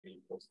really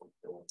important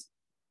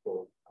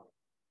for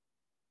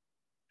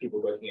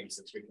people working in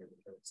sensory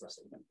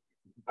processing.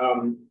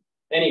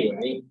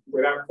 Anyway,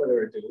 without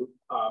further ado,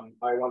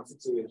 I wanted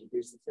to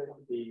introduce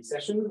the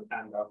session,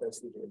 and our first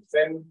speaker is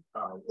Ben,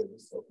 with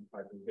his open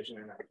vision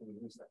and action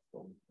research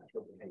from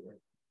natural behavior.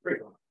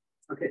 Great.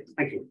 Okay,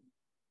 thank you.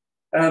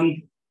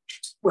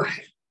 Well,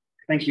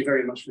 thank you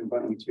very much for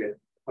inviting me to be a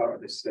part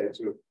of this. It's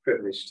a real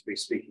privilege to be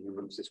speaking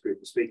amongst this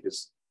group of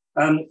speakers.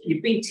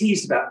 You've been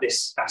teased about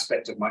this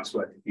aspect of Mike's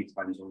work a few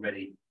times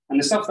already, and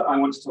the stuff that I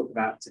want to talk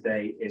about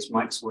today is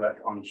Mike's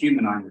work on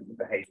human eye movement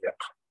behavior.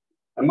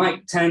 And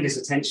Mike turned his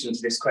attention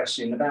to this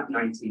question in about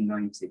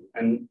 1990.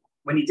 And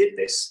when he did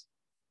this,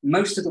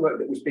 most of the work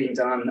that was being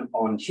done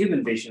on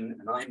human vision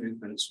and eye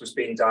movements was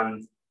being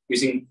done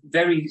using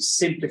very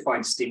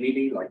simplified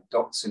stimuli like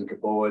dots and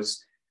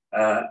gabors,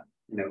 on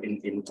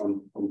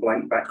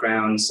blank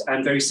backgrounds,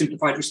 and very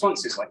simplified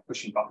responses like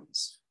pushing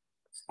buttons.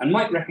 And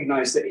Mike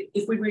recognized that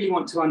if we really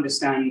want to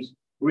understand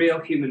real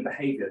human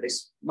behavior,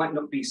 this might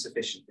not be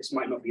sufficient. This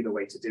might not be the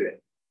way to do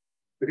it.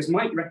 Because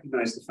Mike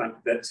recognized the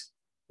fact that,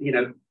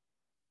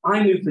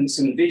 eye movements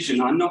and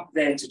vision are not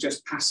there to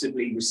just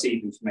passively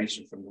receive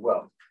information from the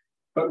world,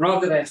 but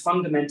rather they're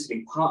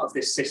fundamentally part of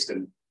this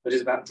system that is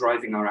about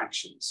driving our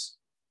actions.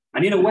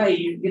 And in a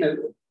way,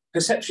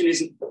 perception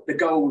isn't the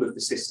goal of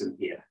the system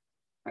here.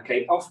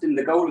 Okay, often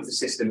the goal of the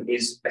system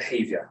is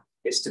behavior.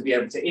 It's to be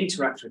able to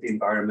interact with the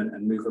environment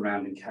and move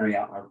around and carry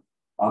out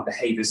our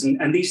behaviors.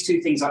 And these two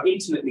things are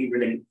intimately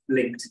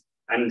linked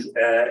and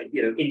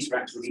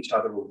interact with each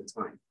other all the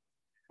time.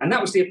 And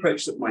that was the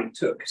approach that Mike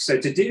took. So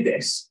to do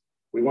this,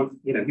 he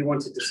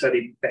wanted to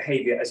study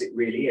behavior as it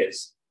really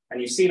is. And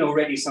you've seen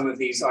already some of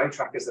these eye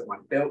trackers that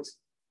Mike built.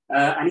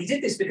 And he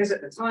did this because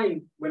at the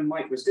time when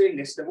Mike was doing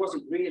this, there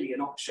wasn't really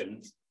an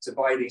option to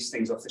buy these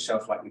things off the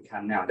shelf like we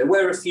can now. There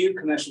were a few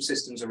commercial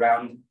systems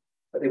around,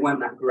 but they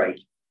weren't that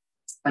great.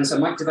 And so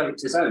Mike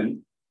developed his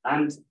own,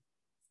 and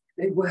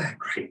they were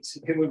great.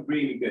 They were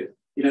really good.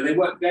 They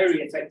work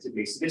very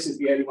effectively. So this is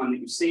the early one that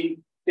you've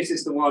seen. This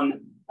is the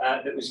one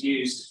that was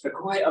used for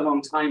quite a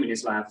long time in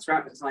his lab,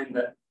 throughout the time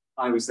that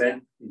I was there.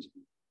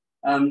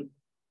 And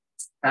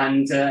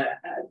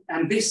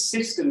this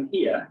system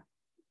here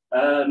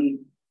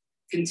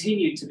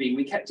continued to be,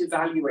 we kept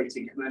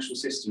evaluating commercial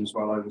systems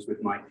while I was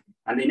with Mike,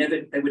 and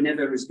they were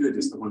never as good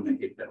as the one that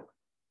he'd built.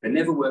 They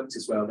never worked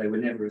as well, they were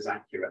never as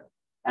accurate.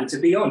 And to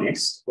be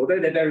honest, although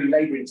they're very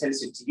labor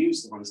intensive to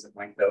use, the ones that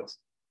Mike built,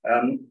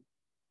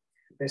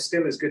 they're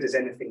still as good as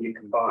anything you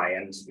can buy,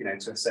 and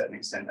to a certain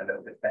extent, a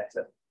little bit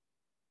better.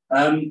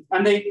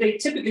 And they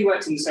typically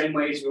worked in the same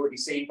way as you already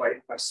see, by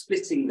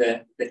splitting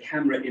the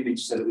camera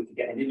image so that we could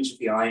get an image of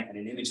the eye and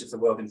an image of the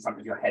world in front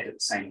of your head at the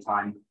same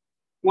time.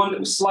 One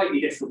that was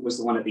slightly different was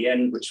the one at the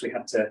end, which we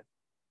had to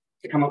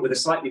come up with a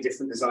slightly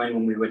different design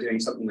when we were doing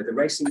something with a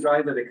racing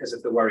driver, because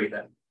of the worry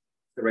that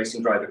the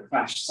racing driver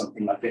crashed,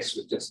 something like this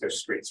would just go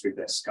straight through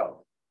their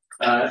skull.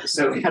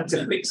 So we had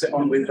to fix it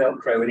on with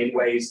Velcro and in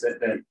ways that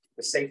the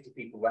safety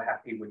people were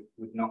happy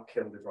would not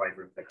kill the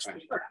driver if they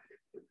crashed.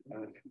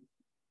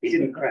 He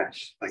didn't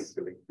crash,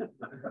 thankfully.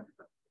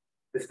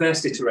 The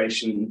first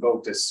iteration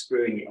involved us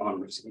screwing it on,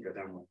 which didn't go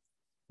down well.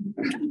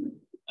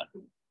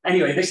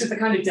 Anyway, this is the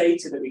kind of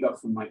data that we got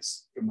from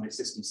Mike's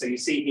system. So you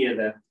see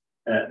here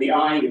the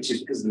eye, which is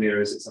because of the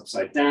mirrors, it's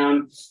upside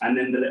down, and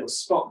then the little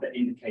spot that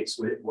indicates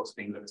what's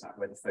being looked at,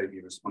 where the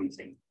phobia is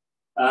pointing.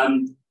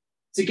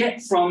 To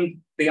get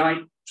from the eye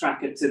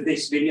tracker to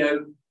this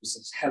video was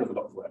a hell of a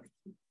lot of work,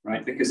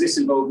 right? Because this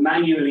involved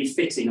manually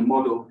fitting a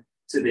model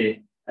to the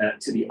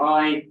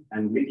eye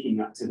and linking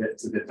that to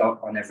the dot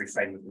on every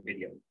frame of the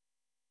video.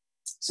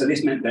 So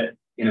this meant that,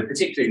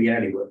 particularly the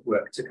early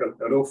work took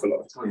an awful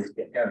lot of time to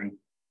get going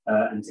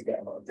and to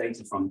get a lot of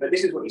data from. But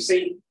this is what you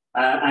see.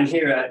 And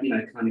here are,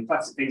 kind of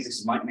classic things. This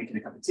is Mike making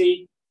a cup of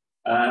tea.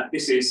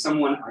 This is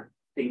someone, I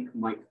think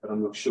Mike, but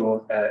I'm not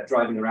sure,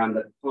 driving around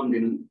the pond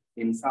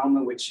in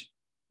Falmer, which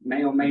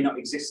may or may not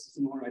exist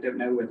anymore. I don't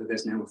know whether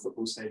there's now a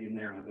football stadium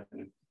there. I don't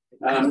know.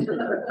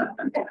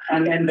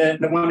 And then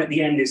the one at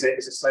the end is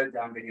a slowed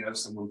down video of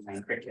someone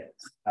playing cricket,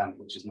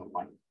 which is not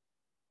Mike.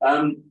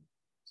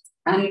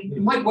 And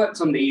Mike worked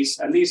on these,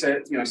 and these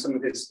are some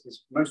of his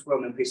most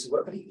well-known pieces of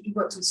work, but he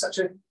worked on such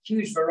a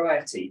huge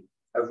variety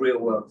of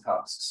real-world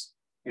tasks.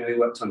 He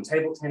worked on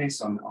table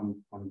tennis,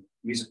 on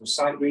musical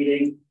sight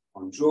reading,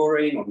 on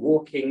drawing, on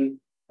walking,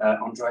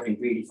 on driving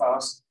really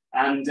fast,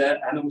 and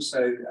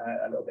also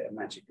a little bit of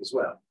magic as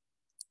well.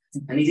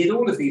 And he did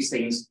all of these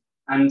things,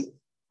 and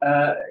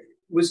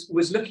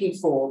was looking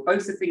for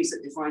both the things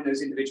that define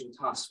those individual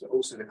tasks, but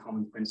also the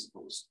common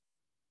principles.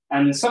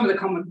 And some of the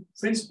common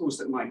principles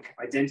that Mike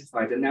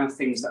identified are now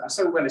things that are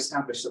so well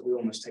established that we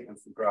almost take them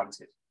for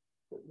granted.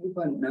 But we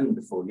weren't known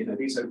before.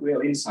 These are real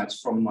insights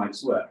from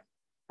Mike's work.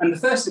 And the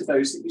first of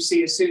those that you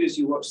see as soon as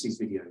you watch these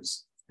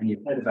videos, and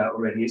you've heard about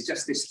already, is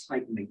just this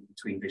tight link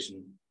between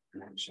vision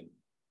and action.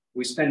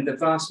 We spend the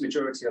vast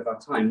majority of our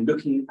time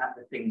looking at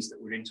the things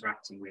that we're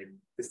interacting with,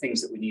 the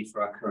things that we need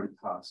for our current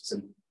tasks.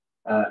 And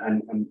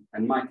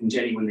Mike and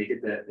Jenny, when they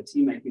did the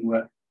team making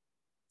work,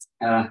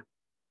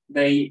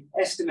 they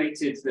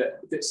estimated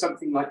that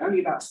something like only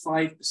about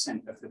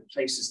 5% of the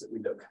places that we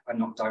look are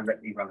not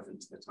directly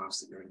relevant to the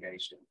task that you're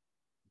engaged in.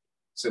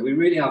 So we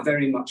really are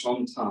very much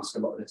on task a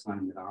lot of the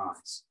time with our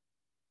eyes.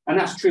 And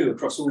that's true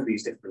across all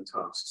these different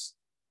tasks.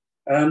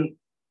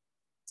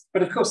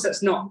 But of course,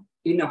 that's not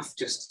enough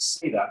just to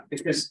say that,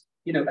 because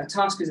a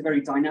task is a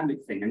very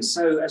dynamic thing. And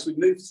so as we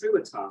move through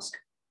a task,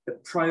 the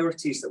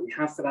priorities that we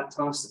have for that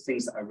task, the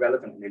things that are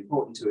relevant and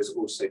important to us,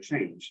 also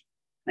change.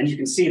 And you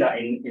can see that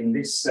in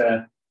this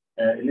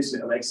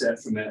little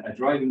excerpt from a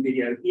driving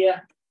video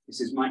here.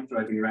 This is Mike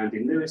driving around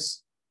in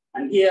Lewis.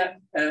 And here,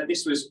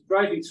 this was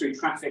driving through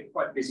traffic,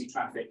 quite busy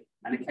traffic,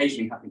 and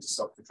occasionally having to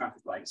stop for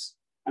traffic lights.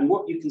 And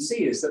what you can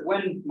see is that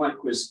when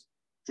Mike was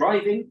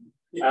driving,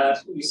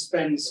 he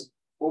spends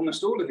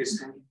almost all of his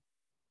time.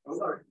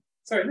 Oh,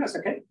 sorry, that's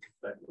okay.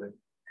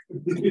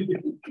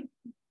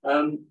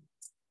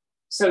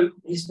 So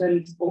he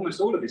spends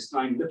almost all of his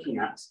time looking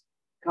at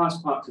cars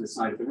parked to the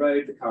side of the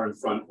road, the car in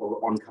front,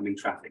 or oncoming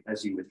traffic,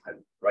 as you would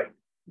hope, right?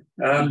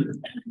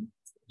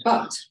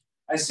 But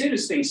as soon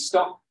as things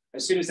stop,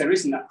 as soon as there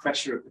isn't that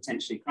pressure of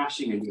potentially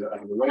crashing and you're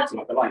waiting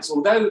at the lights,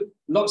 although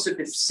lots of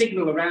the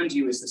signal around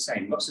you is the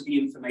same, lots of the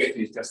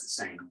information is just the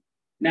same.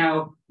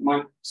 Now,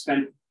 Mike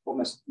spent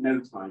almost no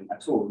time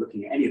at all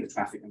looking at any of the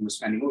traffic, and was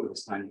spending all of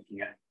his time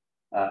looking at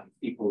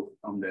people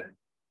on the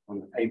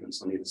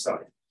pavements on either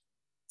side.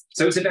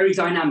 So it's a very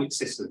dynamic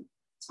system.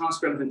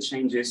 Task relevant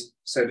changes,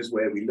 so does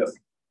where we look.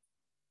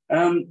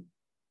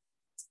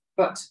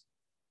 But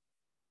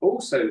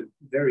also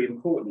very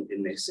important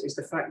in this is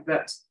the fact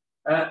that,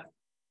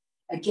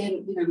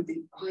 again,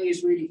 the eye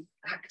is really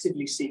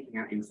actively seeking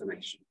out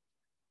information.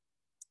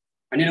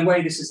 And in a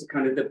way, this is the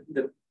kind of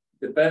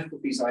the birth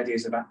of these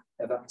ideas of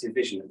active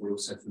vision that we're all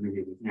so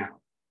familiar with now,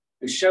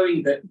 and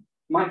showing that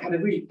Mike had a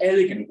really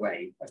elegant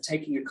way of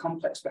taking a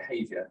complex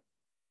behavior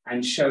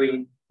and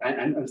showing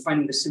and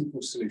finding the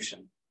simple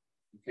solution.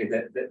 Okay,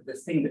 the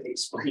thing that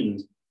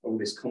explained all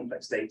this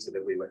complex data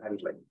that we were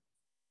handling.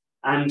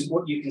 And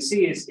what you can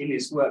see is in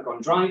his work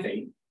on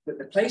driving, that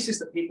the places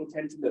that people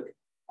tend to look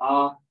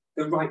are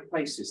the right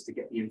places to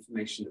get the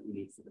information that we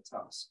need for the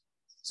task.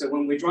 So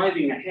when we're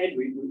driving ahead,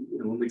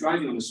 when we're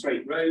driving on a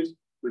straight road,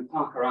 we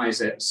park our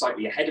eyes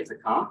slightly ahead of the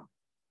car.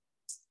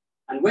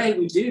 And where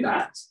we do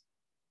that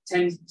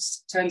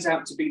turns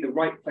out to be the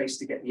right place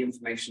to get the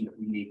information that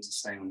we need to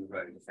stay on the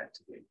road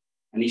effectively.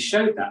 And he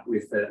showed that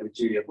with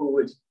Julia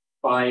Hallwood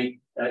by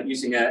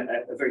using a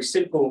very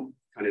simple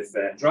kind of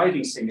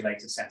driving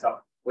simulator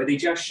setup, where they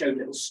just showed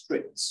little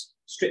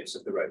strips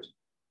of the road.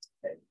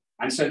 Okay.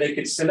 And so they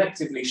could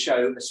selectively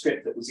show a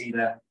strip that was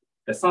either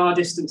the far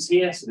distance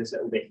here, so this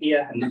little bit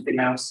here and nothing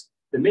else,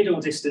 the middle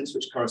distance,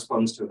 which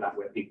corresponds to about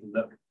where people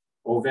look,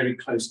 or very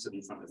close to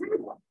the front of the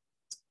road.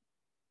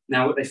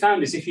 Now, what they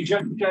found is if you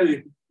just show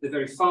the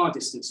very far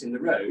distance in the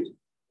road,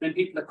 then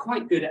people are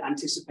quite good at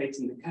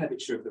anticipating the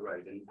curvature of the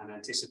road and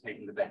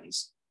anticipating the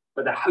bends,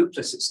 but they're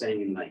hopeless at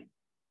staying in lane.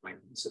 Right?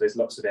 So there's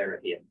lots of error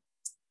here.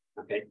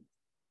 Okay.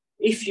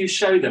 If you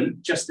show them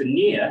just the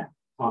near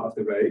part of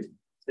the road,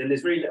 then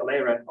there's very little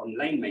error on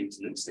lane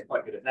maintenance. They're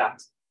quite good at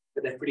that,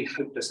 but they're pretty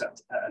hopeless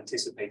at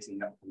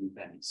anticipating upcoming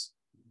bends.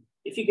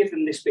 If you give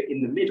them this bit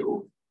in the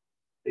middle,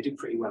 they do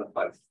pretty well at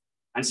both.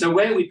 And so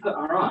where we put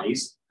our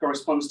eyes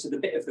corresponds to the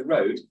bit of the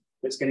road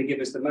that's going to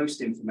give us the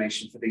most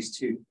information for these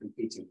two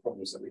competing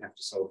problems that we have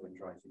to solve when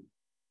driving.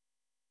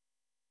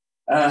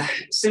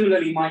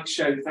 Similarly, Mike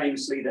showed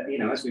famously that,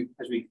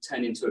 as we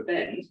turn into a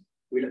bend,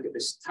 we look at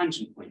this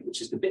tangent point,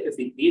 which is the bit of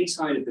the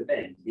inside of the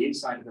bend, the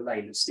inside of the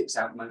lane that sticks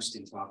out most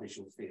into our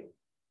visual field.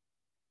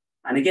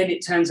 And again,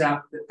 it turns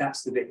out that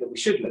that's the bit that we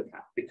should look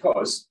at,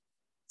 because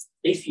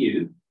if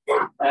you,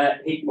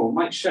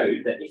 Mike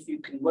showed that if you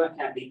can work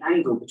out the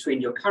angle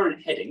between your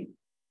current heading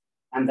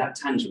and that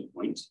tangent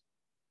point,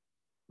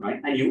 right,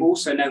 and you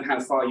also know how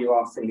far you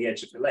are from the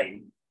edge of the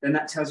lane, then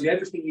that tells you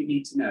everything you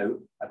need to know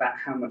about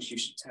how much you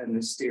should turn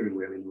the steering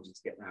wheel in order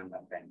to get around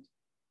that bend.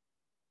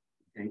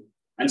 Okay?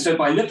 And so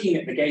by looking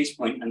at the gaze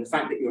point and the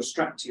fact that you're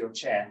strapped to your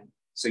chair,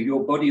 so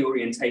your body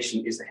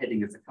orientation is the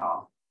heading of the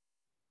car,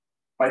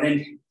 by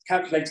then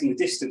calculating the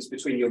distance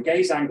between your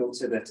gaze angle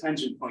to the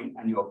tangent point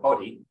and your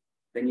body,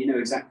 then you know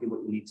exactly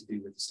what you need to do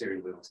with the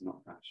steering wheel to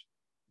not crash.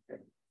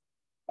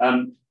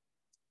 Okay.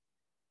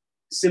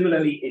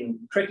 Similarly,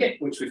 in cricket,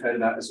 which we've heard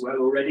about as well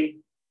already,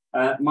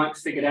 Mike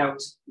figured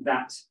out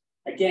that,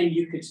 again,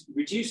 you could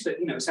reduce that,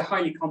 it's a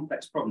highly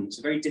complex problem. It's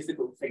a very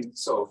difficult thing to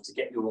solve, to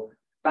get your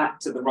bat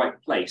to the right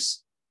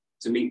place,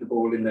 to meet the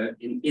ball in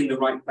the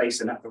right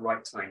place and at the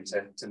right time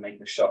to make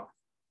the shot.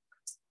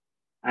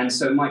 And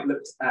so Mike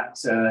looked at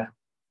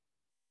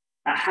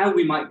how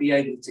we might be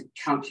able to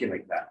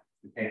calculate that.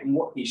 Okay? And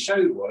what he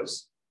showed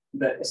was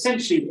that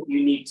essentially what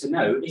you need to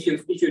know, if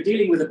you're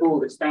dealing with a ball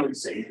that's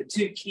bouncing, the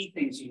two key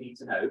things you need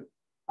to know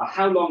are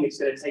how long it's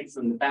going to take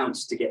from the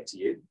bounce to get to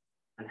you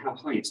and how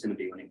high it's going to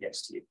be when it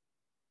gets to you.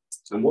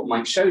 And what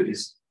Mike showed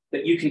is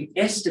that you can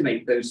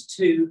estimate those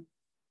two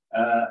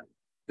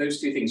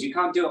things. You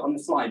can't do it on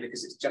the fly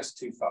because it's just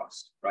too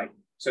fast, right?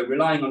 So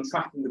relying on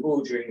tracking the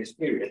ball during this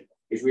period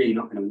is really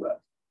not going to work.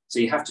 So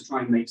you have to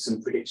try and make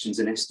some predictions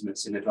and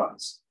estimates in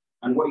advance.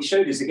 And what he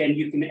showed is, again,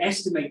 you can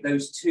estimate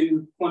those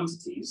two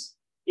quantities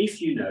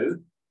if you know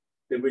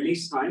the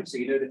release time, so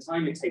you know the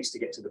time it takes to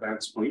get to the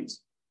bounce point,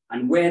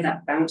 and where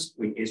that bounce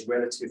point is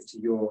relative to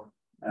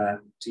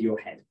your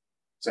head.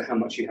 So how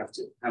much you have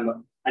to,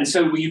 and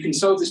so you can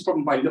solve this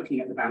problem by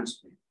looking at the bounce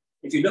point.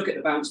 If you look at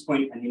the bounce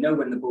point and you know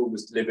when the ball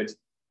was delivered,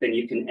 then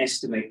you can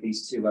estimate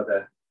these two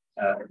other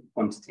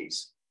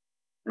quantities,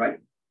 right?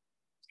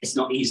 It's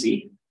not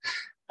easy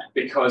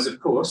because, of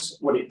course,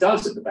 what it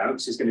does at the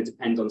bounce is going to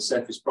depend on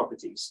surface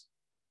properties.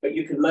 But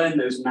you can learn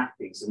those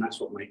mappings, and that's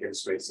what Mike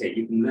illustrates here.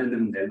 You can learn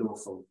them, they're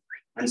lawful.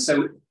 And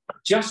so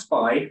just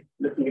by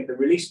looking at the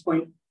release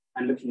point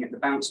and looking at the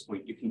bounce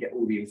point, you can get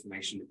all the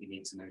information that you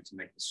need to know to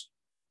make the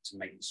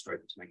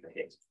stroke, to make the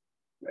hit,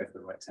 whatever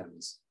the right term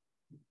is.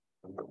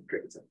 I'm not a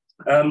cricketer.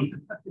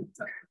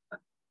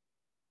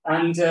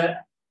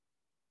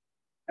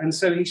 And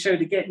so he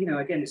showed again,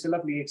 again, it's a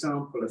lovely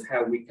example of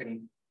how we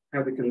can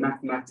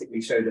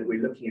mathematically show that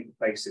we're looking at the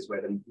places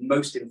where the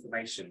most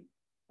information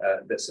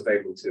that's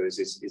available to us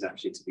is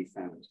actually to be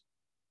found.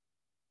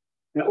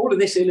 Now, all of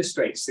this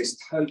illustrates this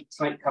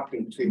tight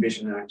coupling between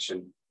vision and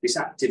action, this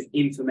active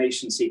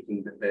information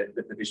seeking that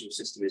the visual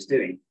system is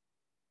doing.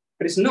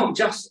 But it's not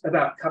just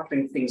about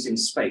coupling things in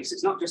space.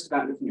 It's not just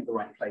about looking at the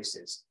right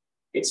places.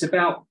 It's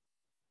about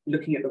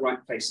looking at the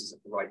right places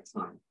at the right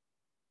time.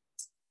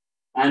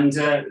 And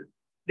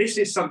this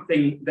is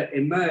something that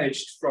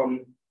emerged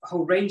from a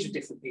whole range of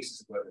different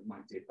pieces of work that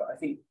Mike did, but I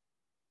think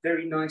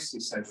very nicely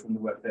so from the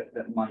work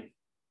that Mike,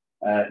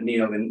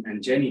 Neil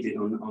and Jenny did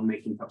on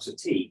making cups of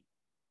tea.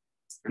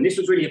 And this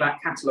was really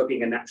about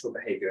cataloguing a natural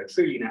behaviour, a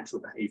truly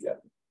natural behaviour.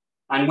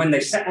 And when they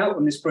set out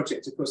on this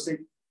project, of course,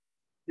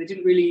 they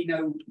didn't really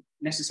know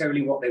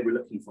necessarily what they were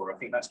looking for. I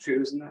think that's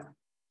true, isn't that?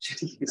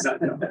 Is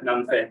that an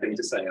unfair thing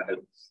to say, I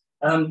hope?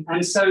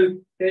 And so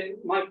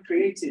Mike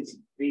created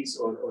these,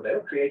 or they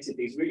created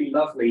these really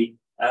lovely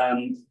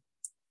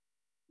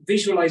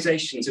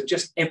visualizations of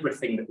just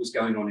everything that was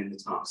going on in the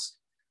task.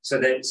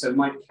 So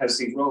Mike has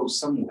these roles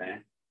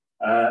somewhere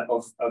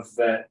of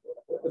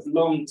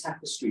long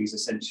tapestries,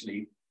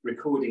 essentially,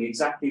 recording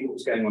exactly what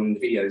was going on in the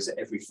videos at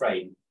every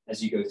frame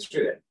as you go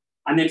through it.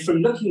 And then from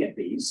looking at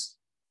these,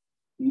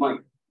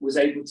 Mike was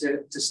able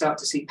to start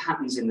to see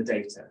patterns in the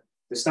data,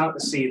 to start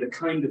to see the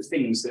kind of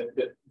things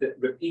that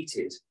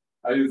repeated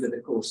over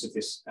the course of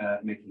this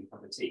making a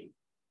cup of tea.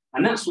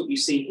 And that's what you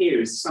see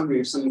here is a summary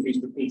of some of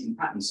these repeating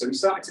patterns. So we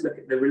started to look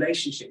at the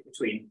relationship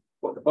between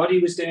what the body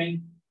was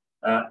doing,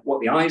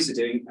 what the eyes are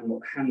doing, and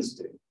what the hands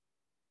are doing.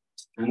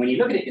 And when you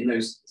look at it in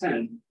those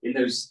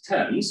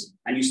terms,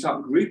 and you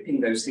start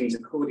grouping those things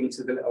according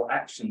to the little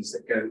actions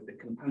that go, the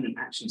component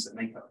actions that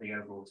make up the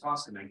overall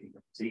task of making a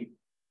cup of tea,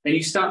 then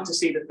you start to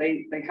see that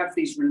they have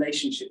these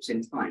relationships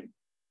in time.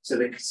 So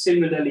the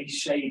similarly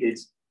shaded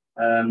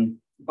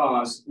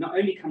bars not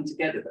only come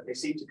together, but they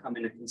seem to come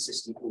in a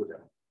consistent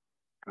order,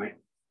 right?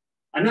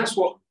 And that's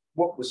what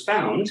was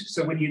found.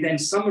 So when you then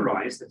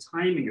summarize the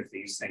timing of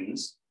these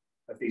things,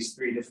 of these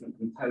three different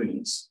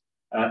components,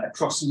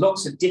 across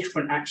lots of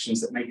different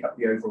actions that make up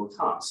the overall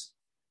task,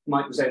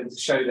 Mike was able to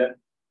show that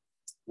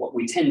what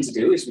we tend to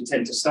do is we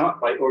tend to start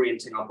by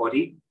orienting our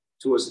body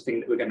towards the thing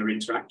that we're going to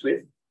interact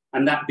with.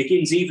 And that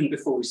begins even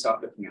before we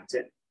start looking at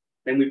it.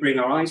 Then we bring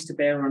our eyes to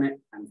bear on it,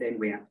 and then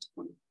we act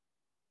upon it.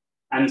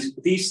 And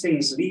these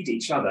things lead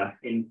each other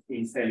in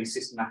fairly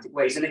systematic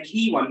ways. And a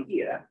key one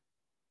here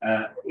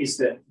is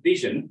that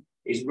vision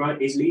is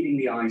leading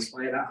the eyes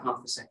by about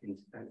half a second.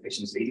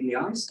 Vision's leading the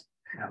eyes?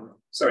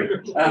 Sorry.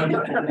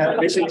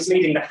 Vision is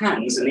leading the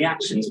hands and the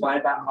actions by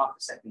about half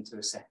a second to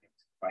a second,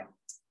 right?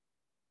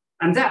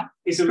 And that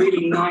is a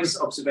really nice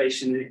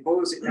observation. And it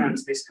boils it down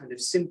to this kind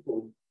of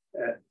simple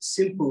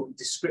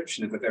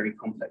description of a very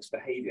complex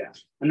behavior.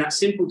 And that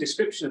simple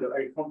description of a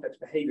very complex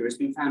behavior has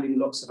been found in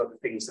lots of other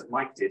things that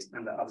Mike did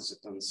and that others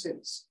have done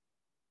since.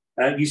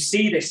 You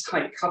see this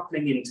tight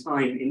coupling in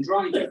time in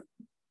driving.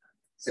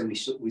 So we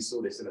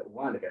saw this a little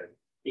while ago.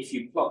 If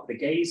you plot the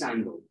gaze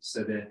angle,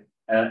 so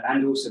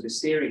and also the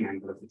steering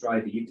angle of the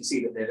driver, you can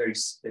see that they're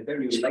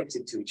very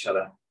related to each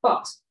other,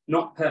 but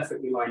not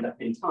perfectly lined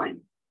up in time.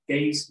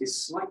 Gaze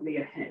is slightly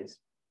ahead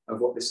of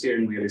what the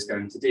steering wheel is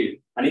going to do.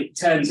 And it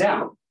turns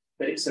out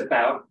that it's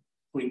about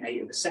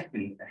 0.8 of a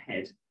second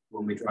ahead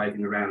when we're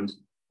driving around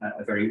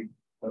a very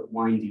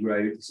windy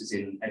road. This is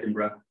in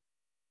Edinburgh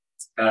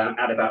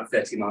at about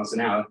 30 miles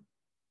an hour.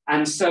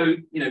 And so,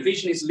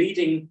 vision is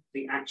leading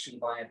the action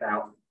by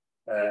about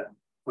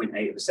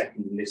 0.8 of a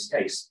second in this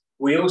case.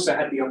 We also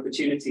had the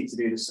opportunity to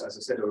do this, as I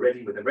said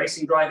already, with a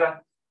racing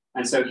driver.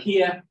 And so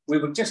here, we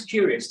were just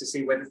curious to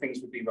see whether things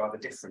would be rather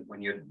different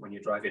when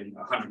you're driving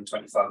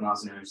 125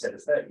 miles an hour instead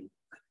of 30.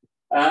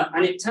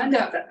 And it turned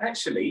out that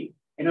actually,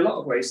 in a lot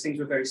of ways, things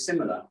were very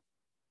similar.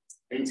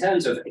 In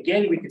terms of,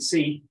 again, we could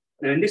see,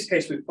 in this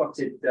case, we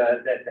plotted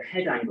the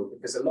head angle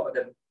because a lot of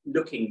the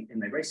looking in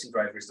the racing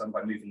driver is done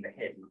by moving the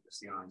head, not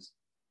just the eyes.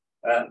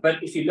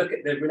 But if you look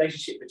at the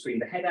relationship between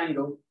the head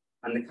angle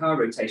and the car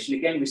rotation,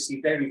 again, we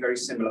see very, very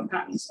similar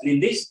patterns. And in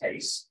this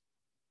case,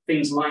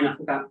 things line up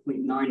about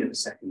 0.9 of a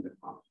second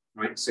apart,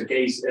 right? So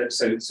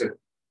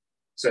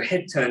so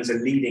head turns are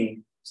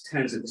leading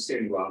turns of the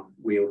steering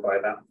wheel by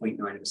about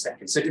 0.9 of a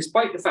second. So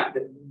despite the fact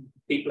that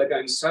people are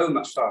going so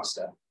much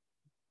faster,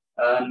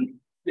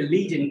 the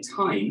lead in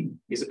time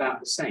is about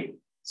the same.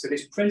 So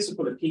this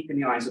principle of keeping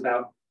the eyes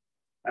about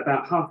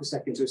half a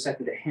second to a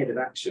second ahead of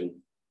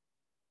action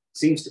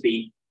seems to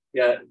be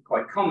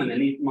quite common,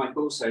 and Mike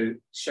also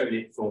showed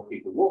it for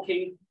people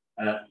walking,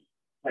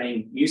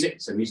 playing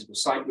music, so musical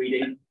sight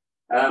reading,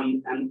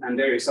 and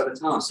various other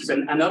tasks.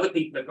 And other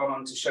people have gone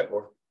on to show,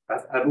 or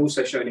have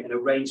also shown it in a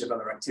range of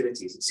other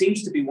activities. It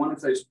seems to be one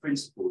of those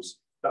principles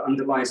that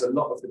underlies a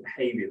lot of the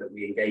behavior that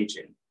we engage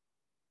in.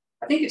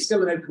 I think it's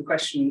still an open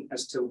question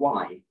as to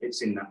why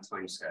it's in that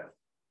timescale.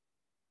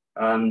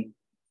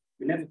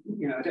 We never,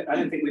 I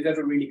don't think we've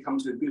ever really come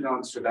to a good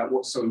answer about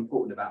what's so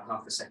important about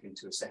half a second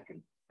to a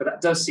second. But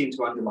that does seem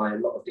to underlie a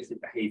lot of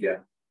different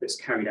behavior that's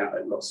carried out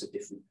at lots of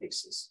different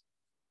paces.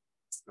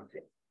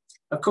 Okay.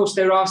 Of course,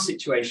 there are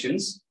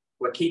situations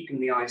where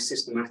keeping the eye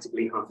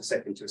systematically half a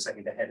second to a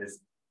second ahead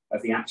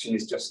of the action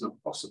is just not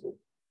possible.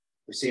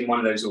 We've seen one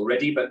of those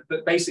already, but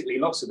basically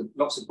lots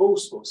of ball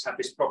sports have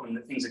this problem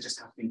that things are just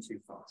happening too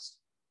fast.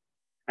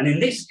 And in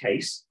this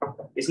case,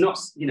 it's not,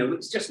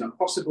 it's just not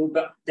possible,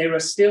 but there are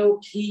still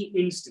key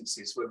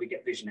instances where we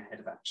get vision ahead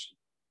of action.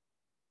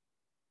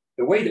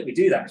 The way that we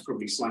do that is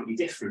probably slightly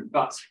different,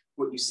 but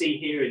what you see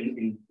here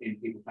in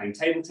people playing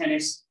table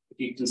tennis, if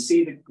you can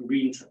see the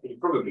green, you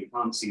probably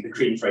can't see the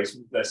green trace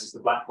versus the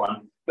black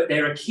one, but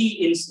there are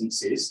key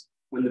instances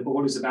when the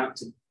ball is about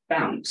to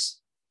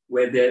bounce,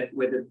 where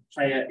the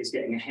player is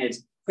getting ahead,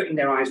 putting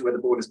their eyes where the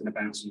ball is going to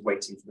bounce and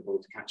waiting for the ball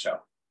to catch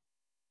up.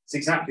 It's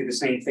exactly the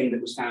same thing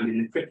that was found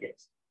in the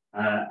cricket,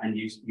 and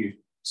you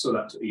saw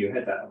that, you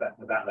heard that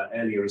about that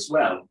earlier as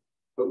well.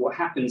 But what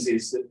happens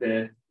is that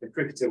the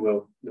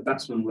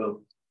batsman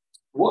will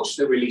watch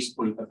the release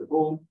point of the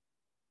ball.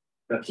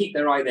 They'll keep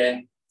their eye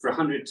there for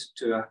 100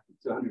 to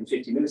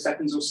 150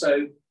 milliseconds or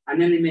so,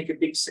 and then they make a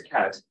big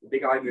saccade, a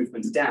big eye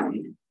movement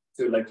down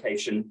to a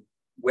location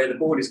where the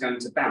ball is going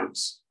to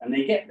bounce, and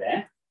they get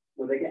there.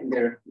 Well, they're getting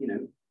there,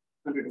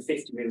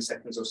 150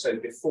 milliseconds or so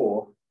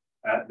before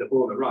the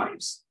ball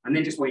arrives, and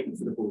then just waiting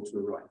for the ball to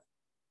arrive.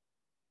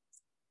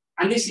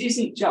 And this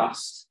isn't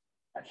just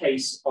a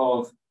case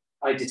of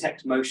I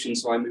detect motion,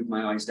 so I move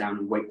my eyes down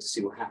and wait to see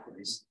what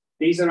happens.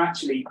 These are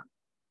actually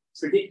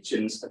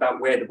predictions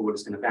about where the ball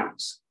is going to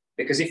bounce.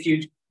 Because if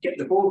you get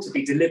the ball to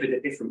be delivered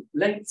at different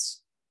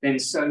lengths, then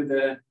so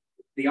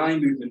the eye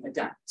movement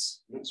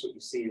adapts. And that's what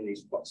you see in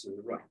these plots on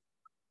the right.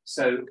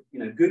 So,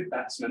 good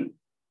batsmen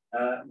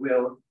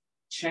will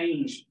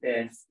change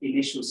their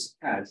initial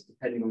saccade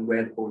depending on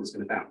where the ball is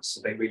going to bounce.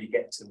 So they really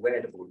get to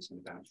where the ball is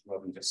going to bounce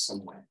rather than just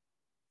somewhere.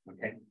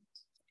 Okay.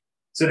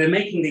 So they're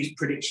making these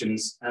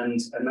predictions, and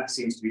that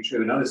seems to be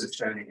true, and others have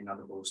shown it in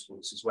other ball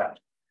sports as well.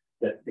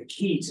 That the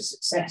key to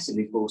success in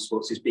these ball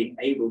sports is being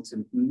able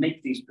to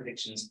make these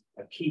predictions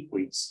at key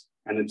points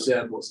and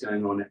observe what's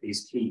going on at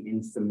these key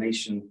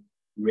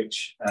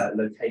information-rich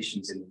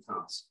locations in the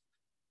task.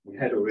 We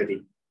heard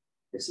already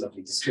this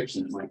lovely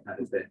description that Mike had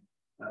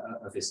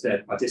of his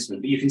third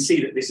participant, but you can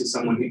see that this is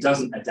someone who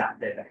doesn't adapt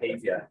their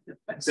behaviour.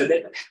 So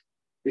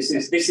this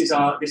is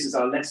our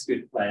less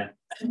good player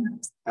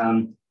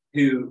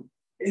who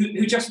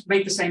just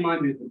made the same eye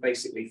movement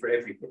basically for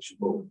every pitch of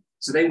ball.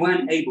 So they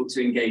weren't able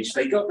to engage.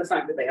 They got the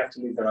fact that they have to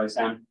move their eyes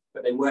down,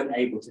 but they weren't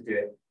able to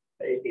do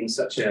it in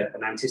such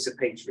an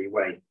anticipatory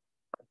way.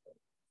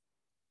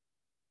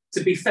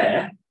 To be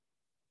fair,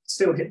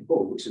 still hit the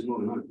ball, which is more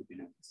than I would be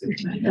noticing.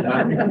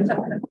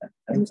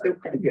 Still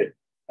pretty good.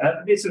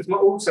 This was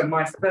also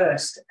my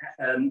first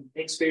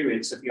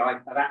experience of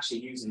actually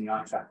using the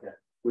eye tracker,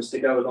 was to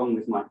go along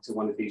with Mike to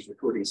one of these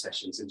recording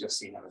sessions and just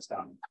see how it's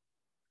done.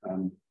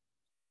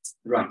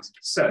 Right,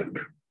 so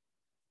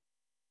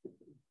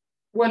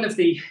one of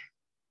the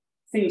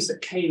things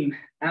that came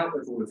out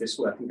of all of this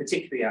work, and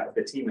particularly out of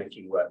the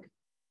team-making work,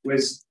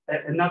 was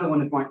another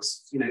one of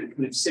Mike's,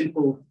 kind of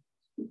simple,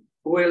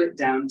 boil it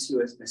down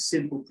to a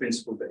simple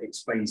principle that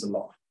explains a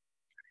lot.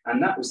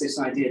 And that was this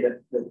idea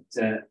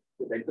that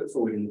they put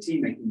forward in the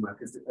team-making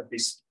work of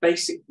this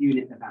basic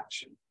unit of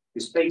action,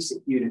 this basic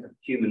unit of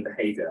human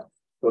behavior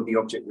called the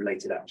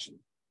object-related action.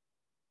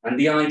 And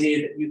the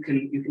idea that you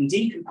can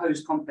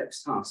decompose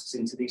complex tasks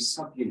into these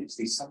subunits,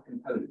 these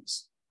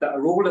subcomponents that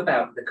are all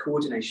about the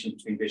coordination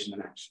between vision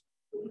and action.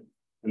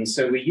 And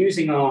so we're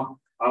using our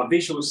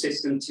visual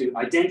system to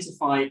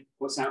identify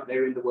what's out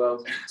there in the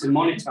world, to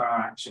monitor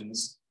our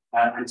actions,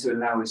 and to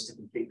allow us to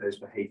complete those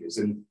behaviors.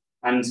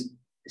 And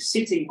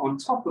sitting on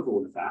top of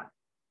all of that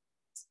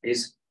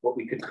is what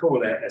we could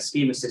call a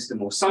schema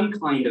system, or some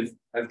kind of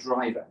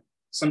driver,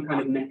 some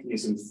kind of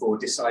mechanism for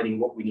deciding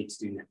what we need to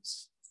do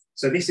next.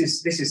 So this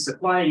is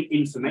supplying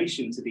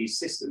information to these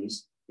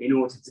systems in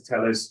order to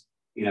tell us,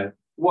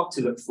 what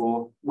to look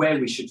for, where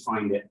we should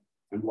find it,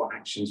 and what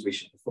actions we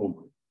should perform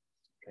on.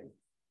 Okay.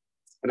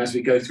 And as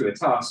we go through a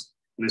task,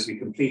 and as we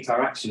complete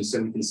our actions,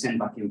 so we can send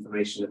back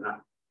information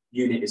that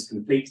unit is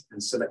complete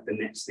and select the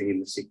next thing in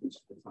the sequence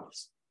of the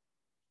task.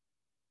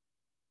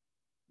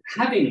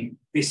 having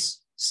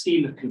this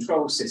scheme of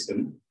control system,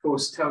 of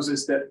course, tells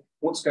us that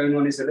what's going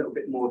on is a little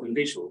bit more than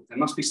visual. There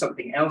must be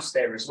something else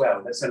there as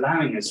well that's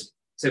allowing us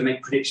to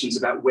make predictions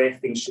about where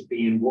things should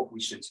be and what we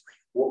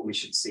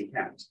should seek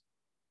out.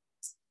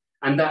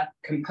 And that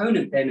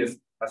component then of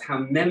how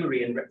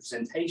memory and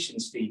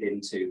representations feed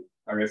into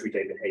our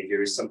everyday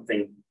behavior is an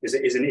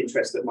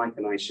interest that Mike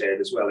and I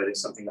shared as well, and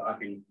it's something that I've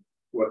been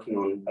working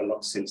on a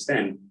lot since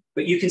then.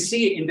 But you can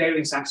see it in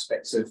various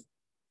aspects of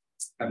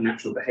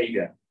natural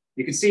behavior.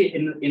 You can see it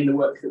in the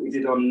work that we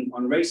did on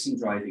racing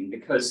driving,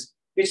 because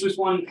this was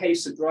one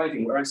case of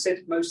driving where I said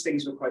most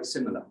things were quite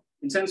similar.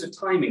 In terms of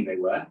timing, they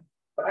were,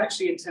 but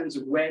actually in terms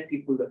of where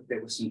people looked,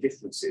 there were some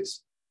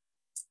differences.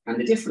 And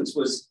the difference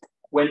was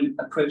when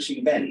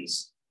approaching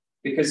bends,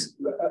 because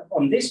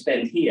on this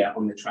bend here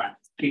on the track,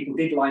 people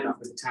did line up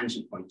with a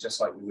tangent point, just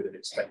like we would have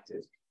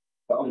expected.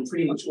 But on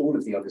pretty much all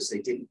of the others, they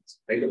didn't.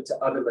 They looked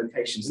at other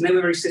locations, and they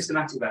were very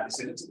systematic about this.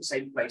 They looked at the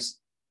same place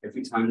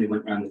every time they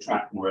went around the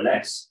track, more or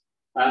less.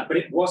 But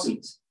it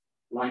wasn't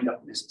lined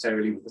up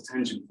necessarily with the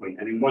tangent point.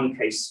 And in one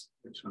case,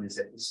 which one is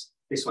it?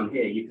 This one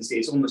here, you can see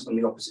it's almost on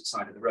the opposite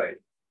side of the road.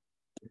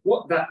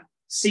 What that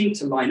seemed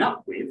to line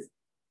up with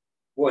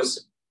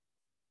was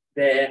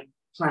their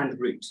planned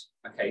route.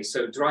 Okay,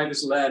 so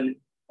drivers learn,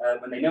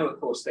 when they know a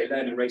course, they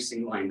learn a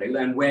racing line. They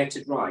learn where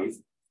to drive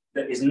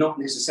that is not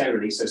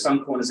necessarily, so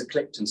some corners are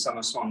clipped and some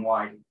are swung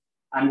wide.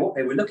 And what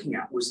they were looking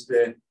at was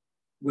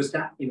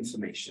that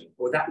information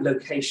or that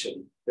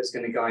location that's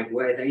going to guide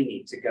where they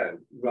need to go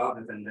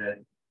rather than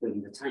the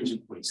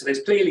tangent point. So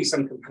there's clearly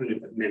some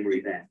component of memory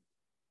there.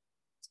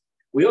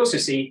 We also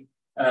see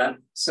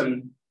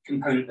some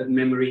component of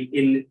memory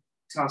in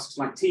tasks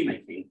like tea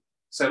making.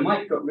 So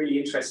Mike got really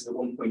interested at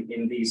one point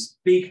in these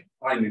big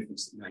eye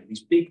movements that we make,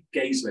 these big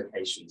gaze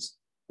locations,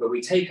 where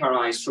we take our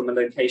eyes from a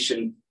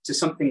location to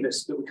something that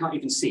we can't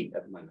even see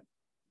at the moment.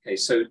 Okay,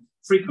 so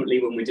frequently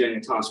when we're doing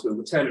a task,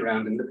 we'll turn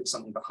around and look at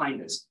something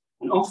behind us.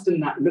 And often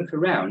that look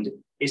around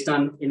is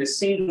done in a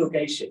single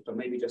gaze shift, or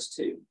maybe just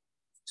two.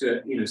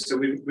 So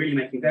we're really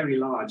making very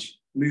large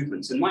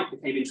movements. And Mike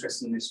became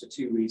interested in this for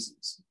two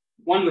reasons.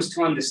 One was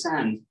to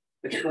understand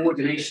the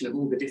coordination of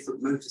all the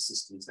different motor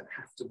systems that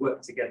have to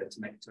work together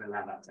to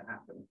allow that to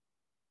happen.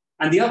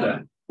 And the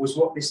other was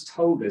what this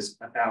told us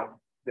about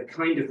the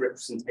kind of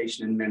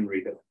representation and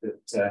memory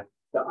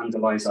that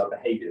underlies our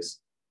behaviors.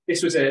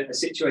 This was a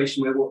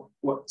situation where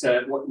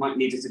what Mike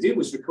needed to do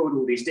was record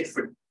all these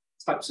different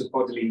types of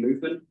bodily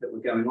movement that were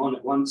going on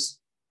at once,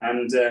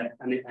 and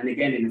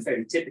again in a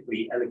very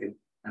typically elegant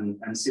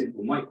and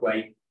simple Mike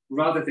way.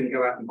 Rather than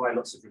go out and buy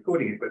lots of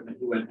recording equipment,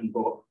 he went and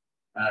bought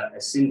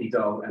a Cindy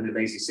doll and a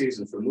Lazy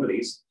Susan from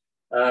Woolies,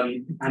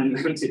 and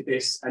mounted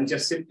this and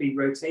just simply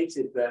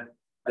rotated the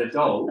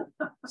doll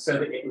so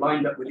that it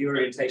lined up with the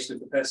orientation of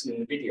the person in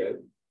the video.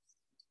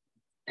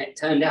 It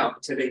turned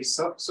out, to the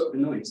sort of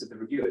annoyance of the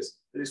reviewers,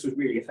 that this was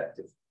really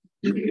effective.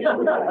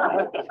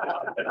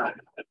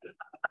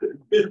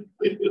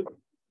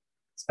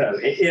 So,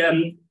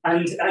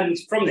 and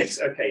from this,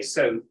 okay,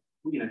 so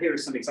here are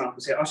some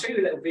examples here. I'll show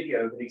you a little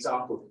video of an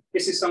example.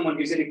 This is someone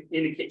who's in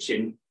a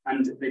kitchen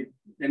and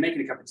they're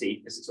making a cup of tea,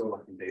 because it's all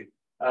I can do.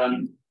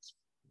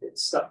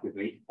 It's stuck with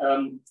me.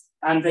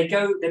 And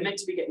they're meant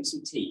to be getting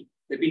some tea.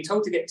 They've been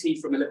told to get tea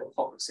from a little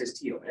pot that says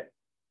tea on it,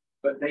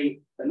 but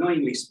they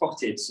annoyingly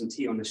spotted some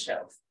tea on the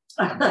shelf.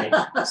 Okay?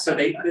 So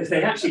they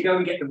actually go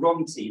and get the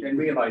wrong tea, then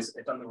realize that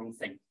they've done the wrong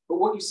thing. But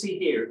what you see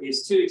here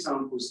is two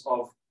examples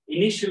of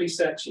initially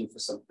searching for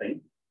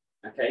something,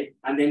 okay,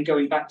 and then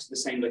going back to the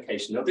same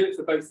location. They'll do it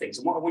for both things.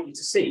 And what I want you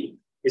to see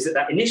is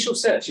that initial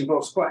search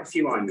involves quite a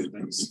few eye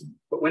movements,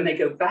 but when they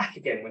go back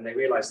again, when they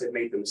realize they've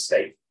made the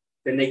mistake,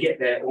 then they get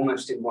there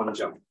almost in one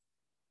jump.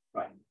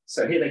 Right,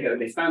 so here they go.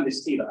 They found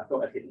this tea that I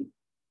thought I'd hidden,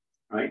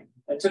 right?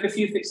 It took a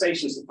few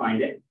fixations to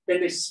find it.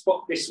 Then they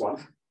spot this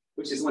one,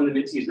 which is one they're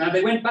meant to use. Now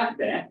they went back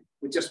there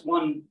with just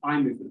one eye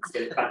movement to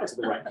get it back to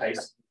the right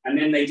place. And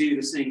then they do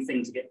the same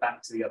thing to get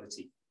back to the other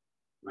tea,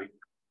 right?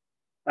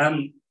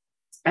 And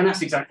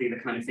that's exactly the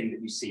kind of thing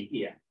that you see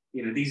here.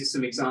 These are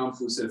some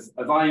examples of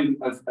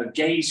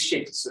gaze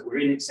shifts that were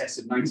in excess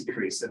of 90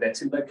 degrees. So they're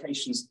to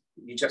locations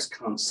that you just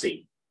can't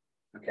see,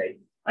 okay?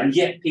 And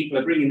yet people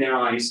are bringing their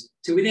eyes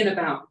to within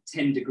about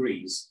 10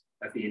 degrees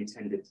of the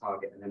intended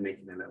target and then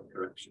making a little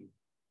correction.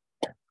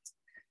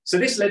 So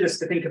this led us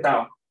to think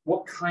about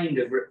what kind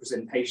of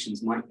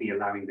representations might be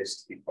allowing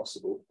this to be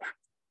possible.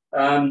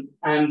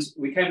 And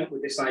we came up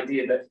with this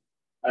idea that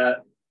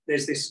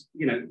there's this,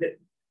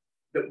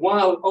 that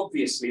while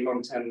obviously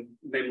long-term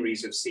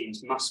memories of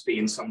scenes must be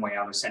in some way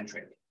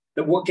allocentric,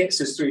 that what gets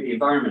us through the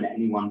environment at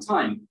any one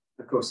time,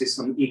 of course, is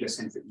some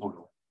egocentric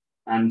model.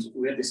 And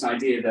we had this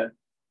idea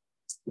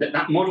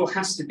that model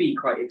has to be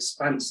quite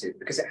expansive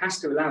because it has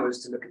to allow us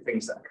to look at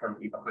things that are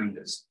currently behind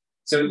us.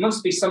 So it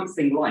must be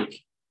something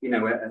like,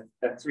 a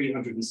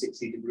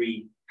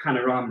 360-degree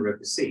panorama of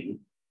the scene.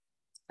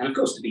 And of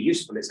course, to be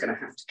useful, it's going to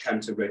have to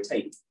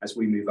counter-rotate as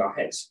we move our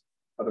heads.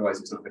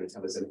 Otherwise, it's not going to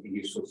tell us anything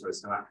useful for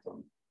us to act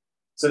on.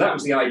 So that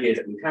was the idea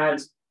that we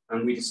had,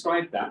 and we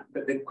described that.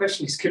 But the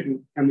question is,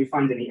 can we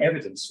find any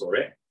evidence for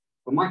it?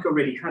 Well, Mike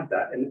already had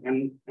that,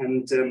 and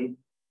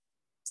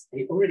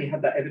he already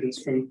had that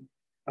evidence from,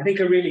 I think,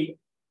 a really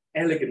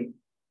elegant.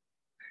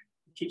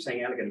 I keep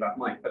saying elegant about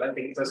Mike, but I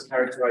think it does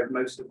characterize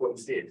most of what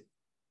he did.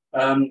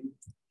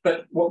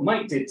 But what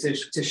Mike did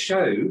to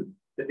show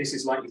that this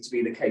is likely to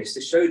be the case,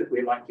 to show that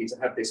we're likely to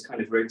have this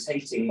kind of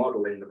rotating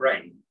model in the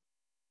brain,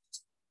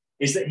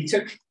 is that he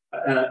took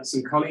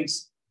some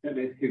colleagues, I don't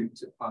know who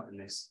took part in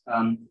this,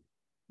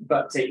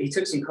 but he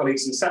took some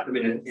colleagues and sat them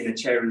in a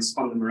chair and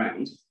spun them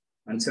around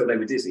until they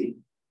were dizzy.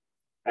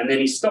 And then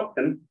he stopped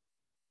them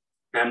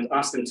and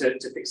asked them to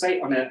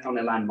fixate on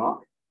a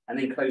landmark and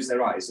then close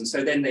their eyes. And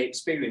so then they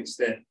experienced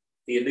the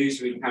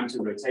illusory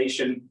counter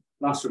rotation,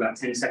 lasts for about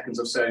 10 seconds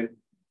or so.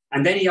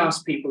 And then he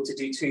asked people to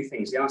do two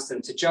things. He asked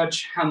them to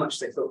judge how much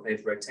they thought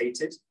they'd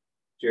rotated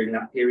during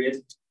that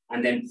period,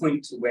 and then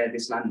point to where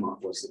this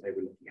landmark was that they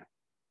were looking at.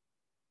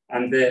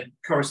 And the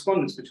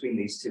correspondence between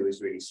these two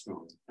is really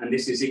strong. And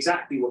this is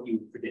exactly what you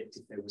would predict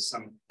if there was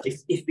some,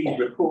 if these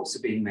reports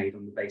are being made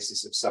on the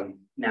basis of some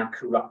now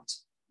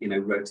corrupt,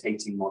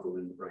 rotating model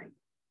in the brain.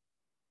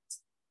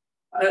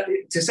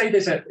 To say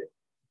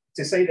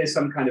there's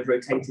some kind of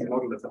rotating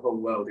model of the whole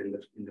world in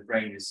the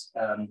brain is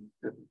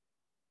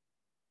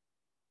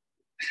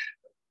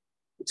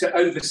to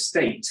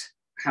overstate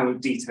how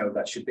detailed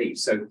that should be.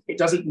 So it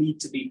doesn't need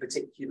to be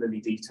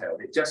particularly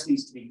detailed. It just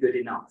needs to be good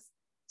enough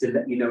to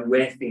let you know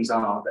where things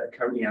are that are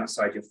currently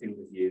outside your field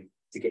of view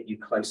to get you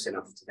close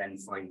enough to then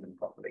find them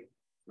properly.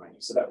 Right.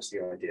 So that was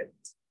the idea.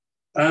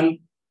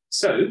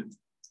 So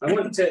I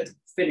wanted to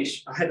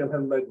finish. I had a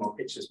whole load more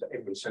pictures, but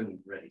everyone's shown them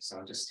already. So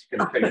I'm just going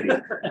to show you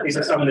these.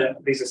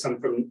 These are some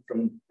from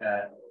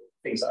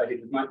things that I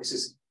did with Mike. This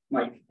is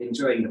Mike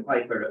enjoying the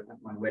Piper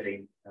at my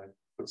wedding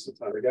some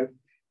time ago.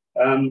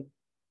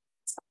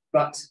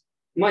 But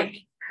Mike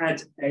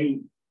had a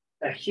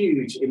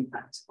huge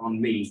impact on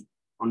me,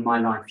 on my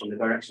life, on the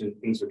direction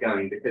things were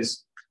going,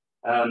 because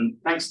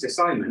thanks to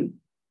Simon,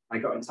 I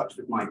got in touch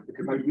with Mike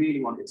because I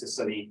really wanted to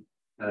study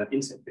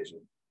insect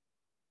vision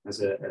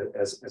as a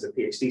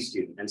PhD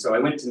student. And so I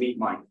went to meet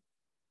Mike.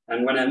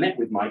 And when I met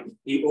with Mike,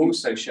 he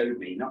also showed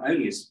me not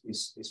only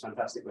his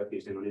fantastic work he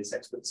was doing on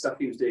insects, but the stuff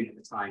he was doing at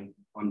the time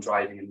on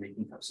driving and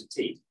making cups of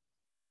tea.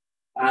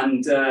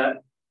 And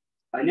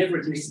I never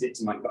admitted it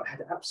to Mike, but I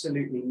had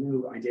absolutely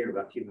no idea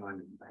about human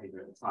alignment and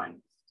behavior at the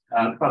time.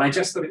 But I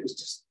just thought it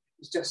was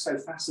just so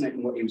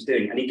fascinating what he was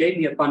doing. And he gave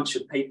me a bunch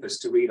of papers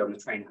to read on the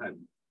train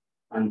home.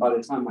 And by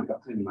the time I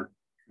got home, I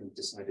kind of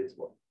decided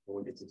what I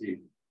wanted to do.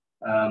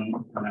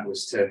 And that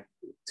was to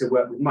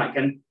work with Mike.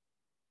 And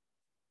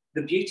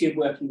the beauty of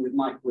working with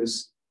Mike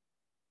was,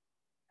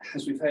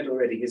 as we've heard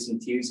already, his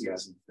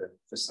enthusiasm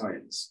for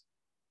science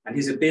and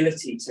his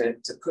ability to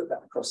put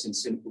that across in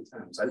simple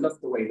terms. I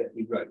loved the way that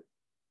he wrote.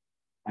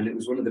 And it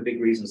was one of the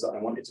big reasons that I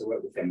wanted to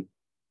work with him.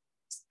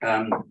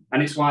 And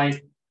it's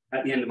why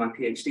at the end of my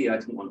PhD, I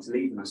didn't want to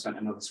leave, and I spent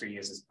another 3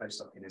 years as a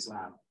postdoc in his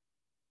lab.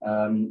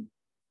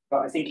 But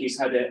I think he's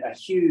had a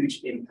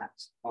huge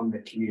impact on the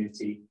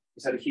community.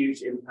 He's had a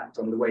huge impact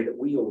on the way that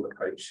we all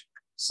approach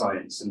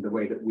science and the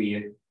way that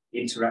we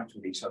interact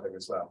with each other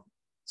as well.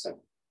 So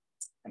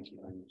thank you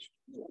very much.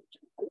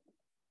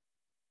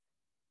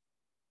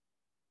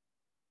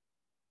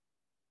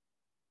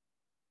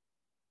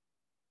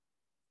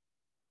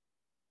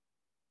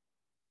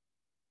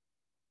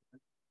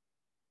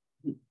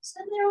 So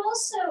there are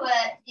also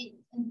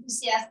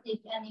enthusiastic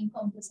and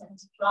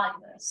incompetent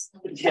drivers.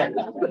 Yeah.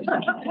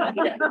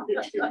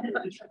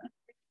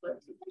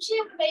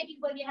 Maybe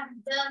when you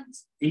haven't learned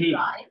to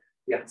drive.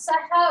 Yeah. So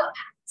how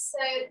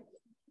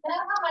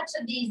much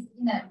of these,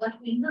 what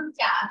we look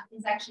at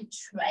is actually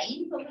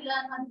trained when we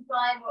learn how to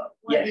drive, or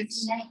what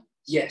is innate?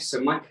 Yes. So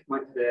Mike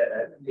had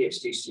a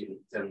PhD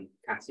student,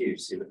 Kath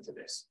Hughes, who looked at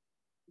this.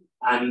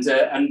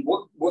 And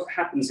what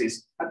happens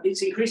is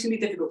it's increasingly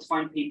difficult to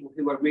find people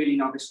who are really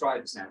novice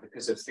drivers now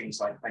because of things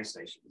like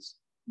PlayStations.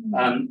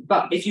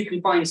 But if you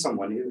can find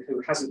someone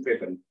who hasn't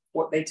driven,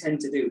 what they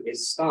tend to do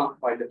is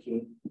start by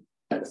looking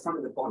at the front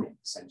of the bonnet,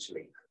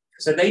 essentially.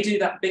 So they do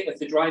that bit of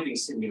the driving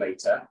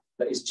simulator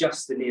that is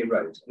just the near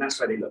road, and that's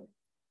where they look.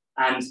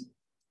 And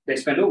they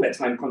spend all their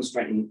time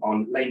concentrating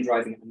on lane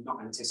driving and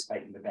not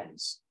anticipating the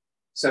bends.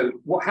 So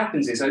what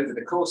happens is over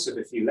the course of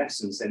a few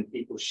lessons, then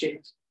people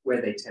shift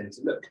where they tend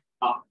to look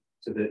up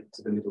to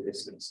the middle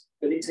distance,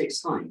 but it takes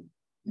time.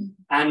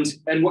 And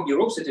what you're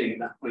also doing at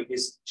that point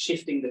is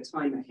shifting the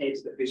time ahead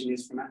that vision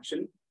is from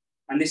action.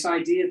 And this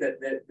idea that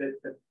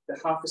the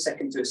half a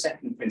second to a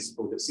second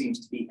principle that seems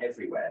to be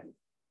everywhere,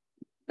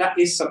 that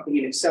is something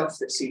in itself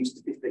that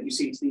you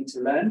seem to need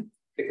to learn,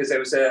 because there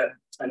was a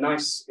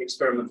nice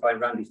experiment by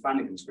Randy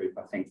Flanagan's group,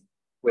 I think,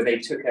 where they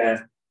took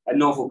a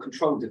novel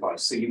control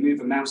device. So you move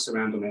a mouse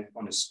around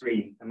on a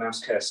screen, a mouse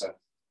cursor.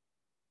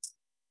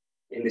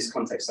 In this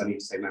context, I need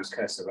to say mouse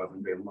cursor rather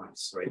than real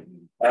mice, right?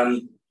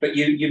 But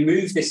you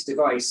move this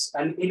device,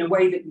 and in a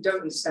way that you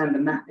don't understand the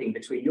mapping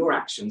between your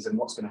actions and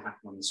what's going to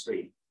happen on the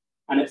screen.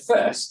 And at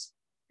first,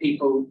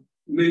 people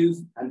move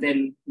and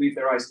then move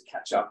their eyes to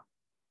catch up.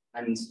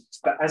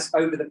 But as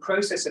over the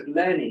process of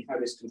learning how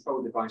this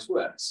control device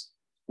works,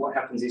 what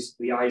happens is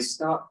the eyes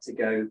start to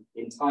go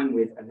in time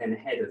with and then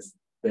ahead of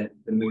the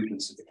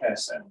movements of the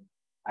cursor.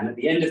 And at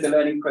the end of the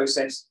learning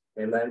process,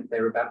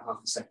 they're about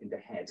half a second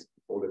ahead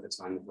all of the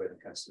time of where the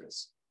cursor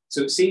is.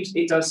 So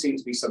it does seem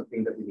to be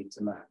something that we need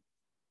to learn.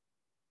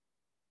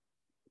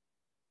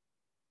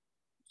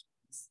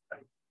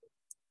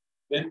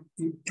 Then,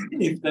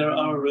 if there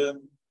are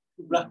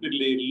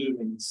rapidly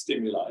looming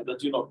stimuli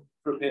that you're not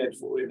prepared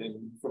for,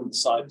 from the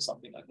side or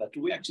something like that,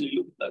 do we actually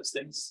look at those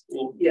things?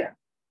 Or? Yeah.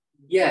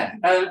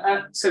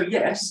 So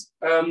yes.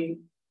 I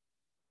mean,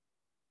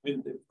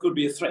 it could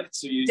be a threat,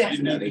 so you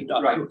definitely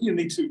you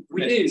need to.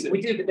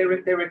 We do,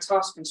 but there are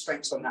task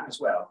constraints on that as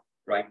well,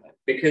 right?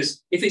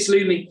 Because if it's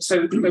looming,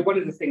 so one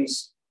of the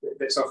things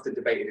that's often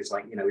debated is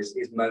like,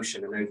 is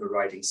motion an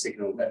overriding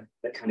signal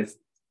that kind of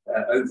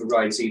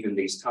overrides even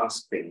these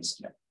task things.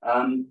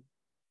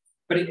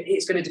 But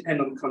it's going to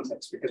depend on the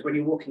context, because when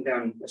you're walking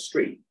down a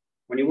street,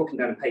 when you're walking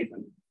down a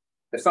pavement,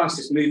 the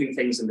fastest moving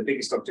things and the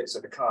biggest objects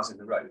are the cars in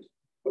the road,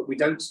 but we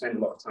don't spend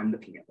a lot of time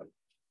looking at them,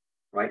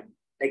 right?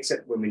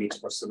 Except when we need to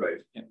cross the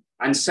road. Yeah.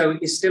 And so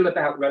it's still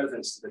about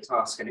relevance to the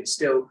task. And it's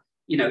still,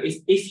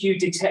 if you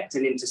detect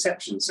an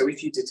interception, so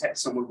if you detect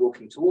someone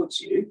walking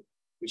towards you,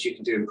 which you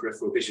can do in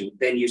peripheral vision,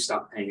 then you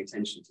start paying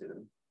attention to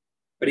them.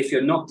 But if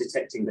you're not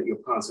detecting that your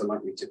paths are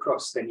likely to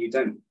cross, then you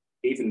don't,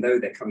 even though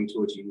they're coming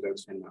towards you, you don't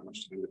spend that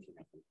much time looking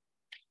at them.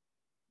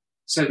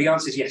 So the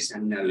answer is yes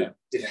and no,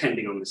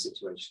 depending on the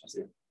situation.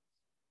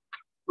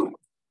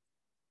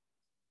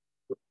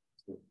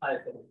 Hi,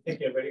 thank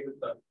you. Very good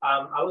thought.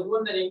 I was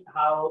wondering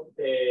how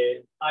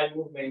the eye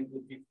movement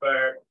would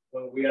differ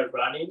when we are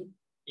running.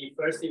 If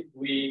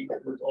we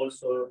would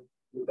also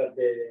look at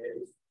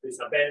this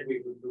event,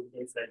 we would look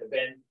inside the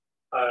bend,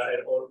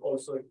 or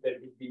also if there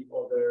would be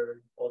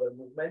other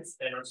movements,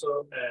 and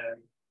also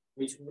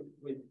which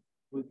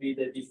would be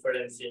the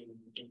difference in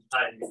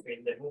time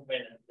between the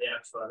movement and the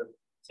actual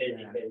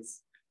changing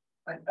pace.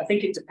 I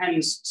think it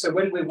depends. So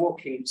when we're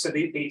walking, so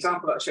the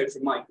example that I showed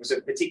from Mike was a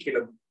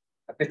particular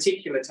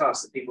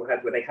task that people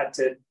had where they had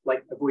to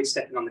avoid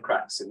stepping on the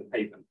cracks in the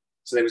pavement.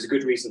 So there was a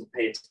good reason to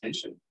pay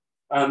attention.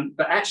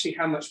 But actually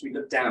how much we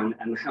look down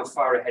and how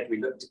far ahead we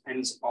look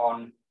depends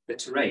on the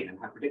terrain and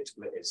how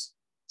predictable it is.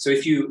 So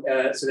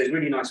so there's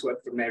really nice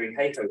work from Mary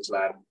Hayhoe's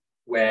lab,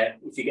 where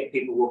if you get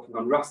people walking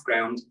on rough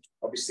ground,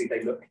 obviously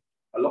they look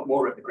a lot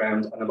more at the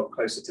ground and a lot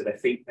closer to their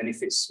feet than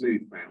if it's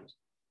smooth ground.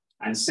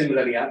 And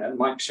similarly,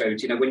 Mike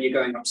showed, when you're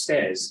going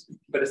upstairs,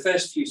 for the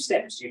first few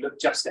steps, you look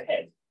just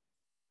ahead.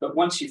 But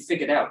once you've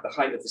figured out the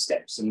height of the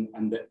steps and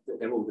that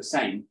they're all the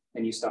same,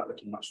 then you start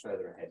looking much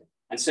further ahead.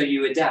 And so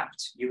you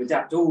adapt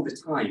all the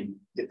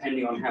time,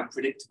 depending on how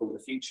predictable the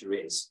future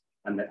is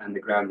and the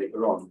ground that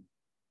you're on.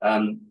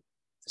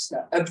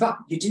 But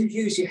you do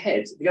use your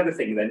head. The other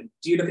thing then,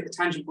 do you look at the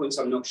tangent points?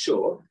 I'm not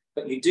sure,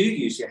 but you do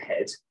use your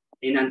head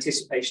in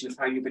anticipation of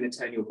how you're going to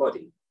turn your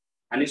body.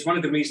 And it's one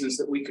of the reasons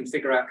that we can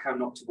figure out how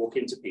not to walk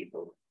into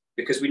people,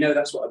 because we know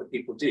that's what other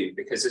people do.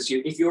 Because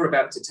if you're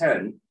about to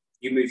turn,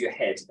 you move your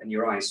head and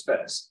your eyes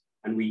first.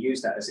 And we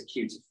use that as a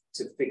cue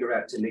to figure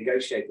out, to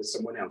negotiate with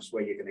someone else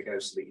where you're going to go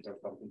so that you don't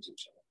bump into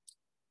each other.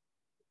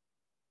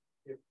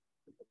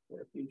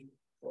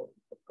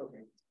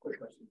 Okay, quick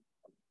question.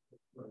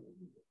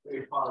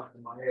 Very far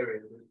from my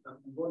area, but I'm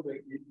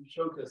wondering, you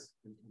showed us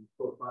in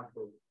both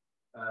Michael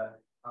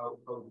how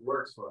it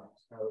works for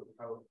us,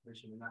 how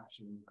vision and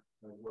action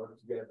work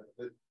together.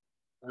 But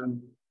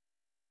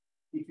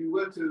if you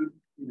were to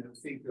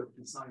think of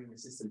designing a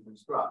system from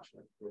scratch,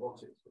 like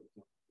robotics, for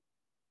example,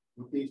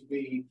 would these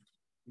be,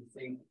 you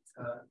think,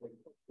 a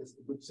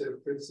good set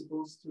of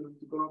principles to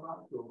go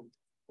about, or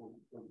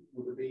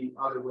would there be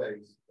other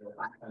ways?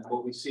 And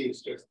what we see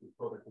is just the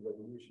product of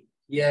evolution.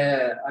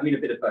 Yeah, I mean, a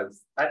bit of both,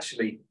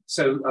 actually.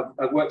 So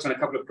I've worked on a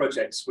couple of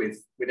projects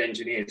with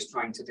engineers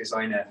trying to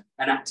design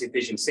an active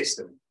vision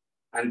system.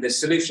 And the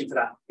solution for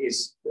that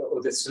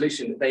or the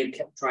solution that they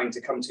kept trying to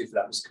come to for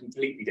that was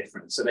completely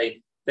different. So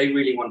they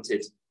really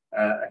wanted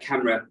a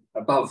camera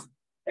above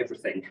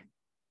everything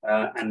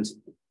and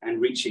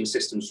reaching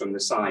systems from the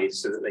side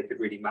so that they could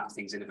really map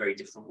things in a very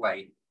different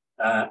way.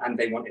 And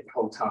they wanted the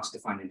whole task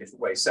defined in different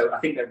ways. So I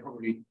think they're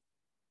probably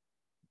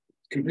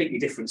completely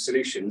different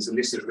solutions. And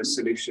this is the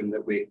solution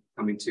that we're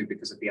coming to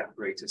because of the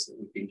apparatus that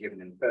we've been given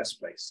in the first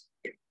place.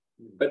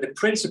 But the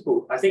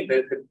principle, I think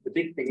the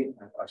big thing,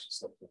 I should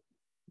stop there.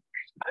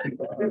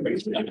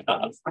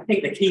 I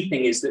think the key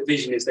thing is that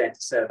vision is there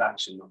to serve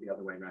action, not the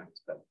other way around.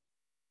 But